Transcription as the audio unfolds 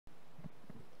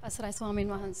අසරයි ස්වාමීන්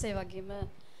වහන්සේ වගේම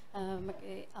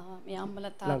මගේ මේ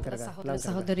අම්මලා තාත්තලා සහෝදර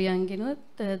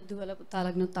සහෝදරියන්ගෙනුත් දුවල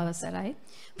පුතාලගෙනුත් අවසරයි.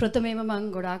 ප්‍රථමයෙන්ම මම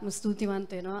ගොඩාක්ම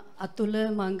ස්තුතිවන්ත වෙනවා අතුල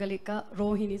මංගලිකා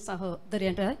රෝහිණි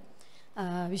සහෝදරියන්ට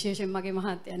විශේෂයෙන් මගේ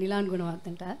මහත්තයා නිලාන්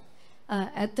ගුණවර්ධනට.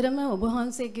 ඇත්තටම ඔබ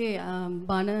වහන්සේගේ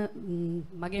බණ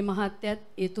මගේ මහත්තයාත්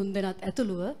ඒ තුන්දෙනාත්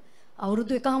ඇතුළුව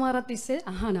අවුරුදු එකමාරක් තිස්සේ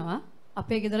අහනවා.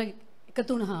 අපේ ගෙදර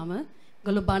එකතු වුණාම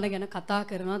ගොල්ලෝ බණ ගැන කතා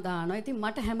කරනවා දානවා. ඉතින්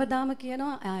මට හැමදාම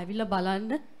කියනවා ඇවිල්ලා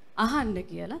බලන්න අහන්න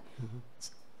කියලා.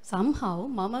 somehow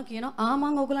මම කියනවා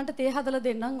මම ඔයගලන්ට තේ හදලා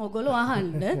දෙන්නම් ඔයගොල්ලෝ අහන්න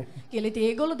කියලා. ඉතින්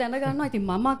ඒගොල්ලෝ දැනගන්නවා ඉතින්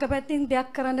මම අකපැත්තෙන්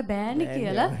දෙයක් කරන්න බෑනේ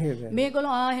කියලා.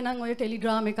 මේගොල්ලෝ එහෙනම් ඔය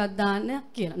ටෙලිග්‍රෑම් එකක් දාන්න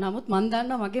කියලා. නමුත් මම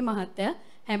දන්නවා මගේ මහත්තයා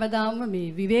හැමදාම මේ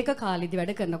විවේක කාලෙදි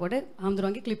වැඩ කරනකොට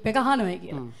හඳුරන්ගේ ක්ලිප් එක අහනවා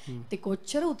කියලා. ඉතින්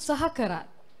කොච්චර උත්සාහ කරා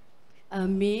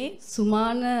මේ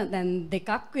සුමාන දැන්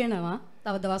දෙකක් වෙනවා.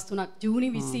 තව දවස් 3ක් ජූනි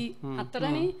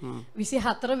 24නේ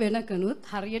 24 වෙනකනුත්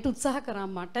හරියට උත්සාහ කරා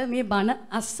මට මේ බණ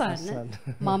අස්සන්න.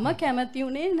 මම කැමති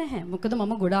උනේ නැහැ. මොකද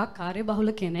මම ගොඩාක්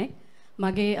කාර්යබහුල කෙනෙක්.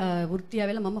 මගේ වෘත්තිය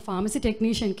ඇවිල්ලා මම ෆාමසි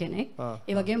ටෙක්නීෂියන් කෙනෙක්.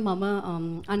 ඒ වගේම මම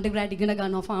අන්ඩර්ග්‍රෑඩ් ඉගෙන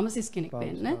ගන්නවා ෆාමසිස්ට් කෙනෙක්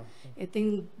වෙන්න. ඉතින්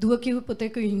දුව කිව්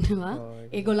පුතෙකු ඉන්නවා.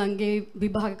 ඒගොල්ලන්ගේ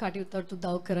විභාග කටයුතු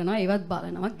උදව් කරනවා. ඒවත්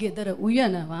බලනවා. ගෙදර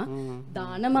උයනවා.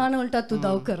 දානමාන වලටත්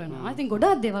උදව් කරනවා. ඉතින්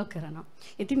ගොඩාක් දේවල් කරනවා.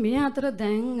 ඉතින් මේ අතර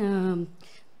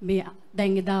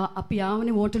දැන් එදා අපි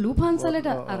ආවනේ වෝටර්ලූ පන්සලට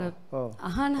අර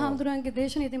අහන් හාමුදුරන්ගේ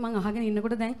දේශනේ. ඉතින් මම අහගෙන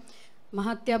ඉන්නකොට දැන්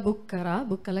මහත්තයා බුක් කළා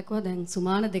කිව්වා දැන්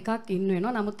සුමාන දෙකක් ඉන්න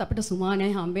වෙනවා. නමුත් අපිට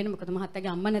සුමානයයි හම්බෙන්නේ. මොකද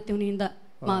මහත්තයාගේ අම්මා නැති වුණ හින්දා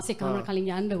මාසෙකම කලින්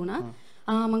යන්න වුණා.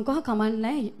 මම කිව්වා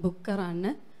කමන්නේ බුක් කරන්න.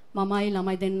 මමයි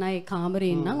ළමයි දෙන්නයි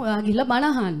කාමරේ ඉන්නම්. ඔයා ගිහලා බණ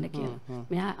අහන්න කියලා.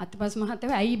 මෙයා අතිපස්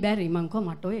මහත්තයා ඇයි බැරි? මම කිව්වා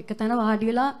මට ඔය එක තැන වාඩි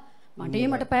වෙලා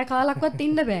මට පැය කාලක්වත්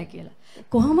ඉන්න බෑ කියලා.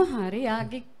 කොහොම හරි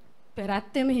යාගේ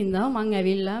පෙරැත්තෙම හින්දා මං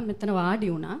ඇවිල්ලා මෙතන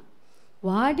වාඩි වුණා.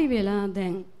 වාඩි වෙලා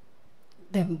දැන්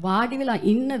වාඩි වෙලා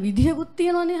ඉන්න විදියකුත්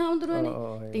තියෙනවනේ හාමුදුරුවනේ.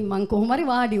 ඉතින් මං කොහොම හරි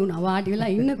වාඩි වුණා. වාඩි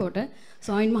වෙලා ඉන්නකොට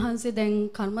ස්වාමීන් වහන්සේ දැන්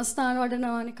කර්මස්ථාන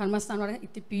වඩනවානේ. කර්මස්ථාන වඩන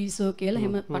ඉතිපීසෝ කියලා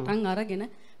හැම පටන් අරගෙන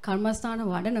කර්මස්ථාන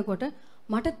වඩනකොට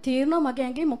මට තේරෙනවා මගේ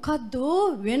ඇඟේ මොකද්ද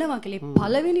වෙනවා කියලා.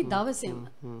 පළවෙනි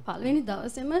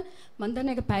දවසේම මම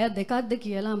දන්නේ ඒක පැය දෙකක්ද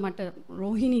කියලා මට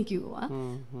රෝහිණී කිව්වා.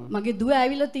 මගේ දුව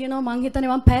ඇවිල්ලා තියෙනවා මං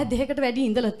හිතන්නේ මම පැය දෙකකට වැඩි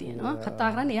ඉඳලා තියෙනවා.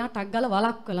 කතා කරන්නේ එයා ටක් ගාලා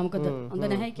වළක්වලා මොකද හොඳ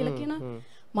නැහැ කියලා කියනවා.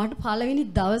 මට පළවෙනි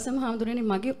දවසේම හාමුදුරනේ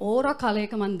මගේ ඕරා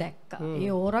කලයක මම දැක්කා.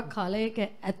 ඒ ඕරා කලයක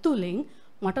ඇතුලෙන්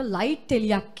මට ලයිට්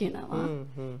එලියක් එනවා.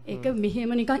 ඒක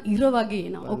මෙහෙම නිකන් ඉර වගේ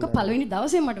එනවා. ඕක පළවෙනි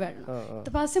දවසේ මට වැටුණා.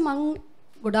 ඊට පස්සේ මං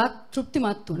ගොඩාක්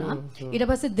තෘප්තිමත් වුණා. ඊට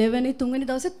පස්සේ දෙවෙනි තුන්වෙනි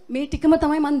දවසේ මේ ටිකම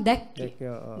තමයි මම දැක්කේ.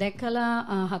 දැකලා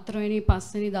හතරවෙනි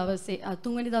පස්වෙනි දවසේ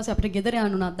තුන්වෙනි දවසේ අපිට ගෙදර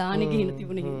යන්න උනා දානෙ ගිහින්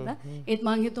තිබුණේ හින්දා. ඒත්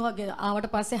මං හිතුවා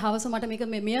ආවට පස්සේ හවස මට මේක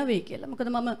මෙය වෙයි කියලා.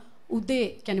 මොකද මම උදේ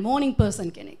කියන්නේ මෝර්නිං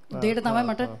පර්සන් කෙනෙක්. උදේට තමයි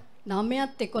මට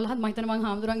 9ත් 11ත් මම හිතන්නේ මං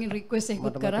හාමුදුරන්ගෙන් රික්වෙස්ට්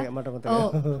එකකුත් කරා. ඔව්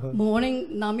මෝර්නිං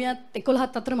 9ත්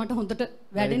 11ත් අතර මට හොඳට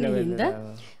වැඩෙන හින්දා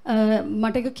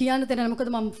මට ඒක කියන්න තේරෙන්නේ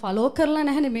මොකද මම ෆලෝ කරලා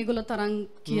නැහැනේ මේගොල්ලෝ තරම්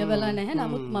කියවලා නැහැ.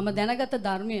 නමුත් මම දැනගත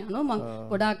ධර්මයේ අනුව මම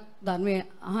ගොඩාක් ධර්මයේ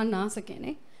අහන්න ආස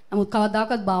කෙනෙක්. නමුත්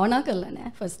කවදාකවත් භාවනා කරලා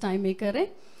නැහැ. ෆස්ට් ටයිම් මේ කරේ.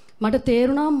 මට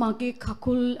තේරුණා මගේ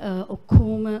කකුල්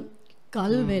ඔක්කොම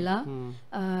කල් වෙලා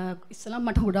ඉස්සලා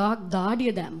මට ගොඩාක්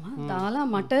දාඩිය දැම්මා. දාලා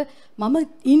මම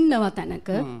ඉන්නවා තැනක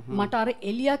මට අර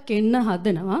එලියක් එන්න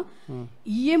හදනවා.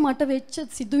 ඊයේ මට වෙච්ච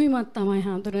සිදුවීමක් තමයි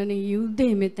හඳුනන්නේ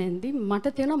යුද්ධයේ මෙතෙන්දී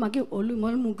මට තේරෙනවා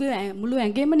මගේ මුළු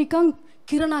ඇඟෙම නිකන්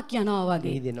කිරණක් යනවා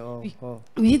වගේ.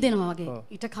 විහිදෙනවා වගේ.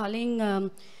 ඊට කලින්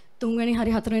තුන්වෙනි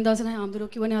හරි හතරවෙනි දවසේ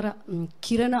හඳුරෝ කිව්වනේ අර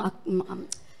කිරණ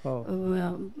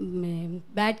මේ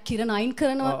බෑඩ් කිරණ අයින්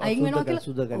වෙනවා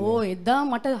කියලා. එදා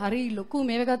මට හරි ලොකු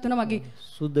මේක ගන්න මගේ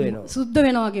සුද්ධ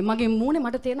වෙනවා වගේ. මගේ මූණේ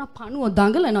මට තේරෙනවා පණුව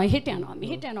දඟලනවා. එහෙට යනවා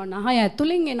මෙහෙට යනවා. නහය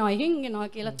ඇතුලෙන් එනවා එහෙන් එනවා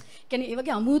කියලා. කියන්නේ ඒ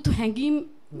වගේ අමුතු හැඟීම්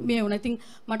මේ වුණා. ඉතින්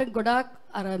මට ගොඩාක්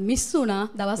අර මිස් වුණා.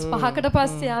 දවස් 5කට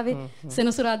පස්සේ ආවේ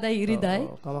සෙනසුරාදායි ඉරිදායි.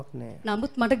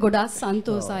 නමුත් මට ගොඩාක්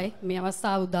සන්තෝසයි මේ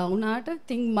අවස්ථාව උදා වුණාට.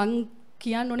 ඉතින් මං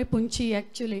කියන්න ඕනේ පුංචි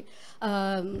ඇක්චුලි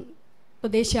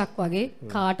උපදේශයක් වගේ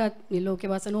කාටත් මේ ලෝකේ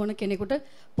වසන ඕන කෙනෙකුට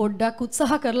පොඩ්ඩක්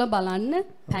උත්සාහ කරලා බලන්න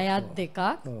පැයක් දෙකක්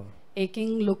ඒකෙන්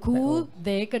ලොකු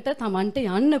දෙයකට Tamanට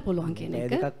යන්න පුළුවන් කියන එක.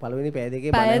 පැය දෙකක් පළවෙනි පැය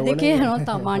දෙකේ පැය දෙකේ නෝ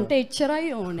Tamanට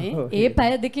එච්චරයි ඕනේ. ඒ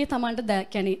පැය දෙකේ Tamanට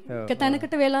කියන්නේ එක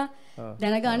තැනකට වෙලා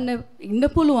දැනගන්න ඉන්න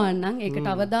පුළුවන් නම් ඒකට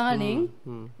අවධානයෙන්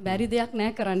බැරි දෙයක්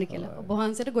නෑ කරන්න කියලා. ඔබ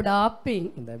වහන්සේට ගොඩාක්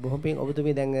පිං. හොඳයි බොහොම පිං.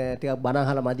 ඔබතුමී දැන් ටිකක් බණ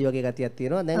අහලා මදි වගේ ගතියක්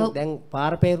තියෙනවා. දැන්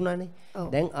පාර පෙරුණානේ.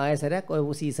 දැන් ආයෙසරයක් ඔය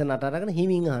සීසන් 8 අරගෙන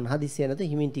හිමින් අහන්න. හදිස්සිය නැත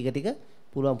හිමින් ටික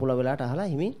පුළුවන් වෙලාවට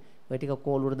අහලා හිමින් ඔය ටික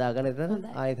කෝලුවට දාගෙන ඉතන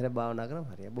ආයෙසර භාවනා කරමු.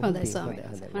 හරිය. බොහොම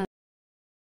පිං.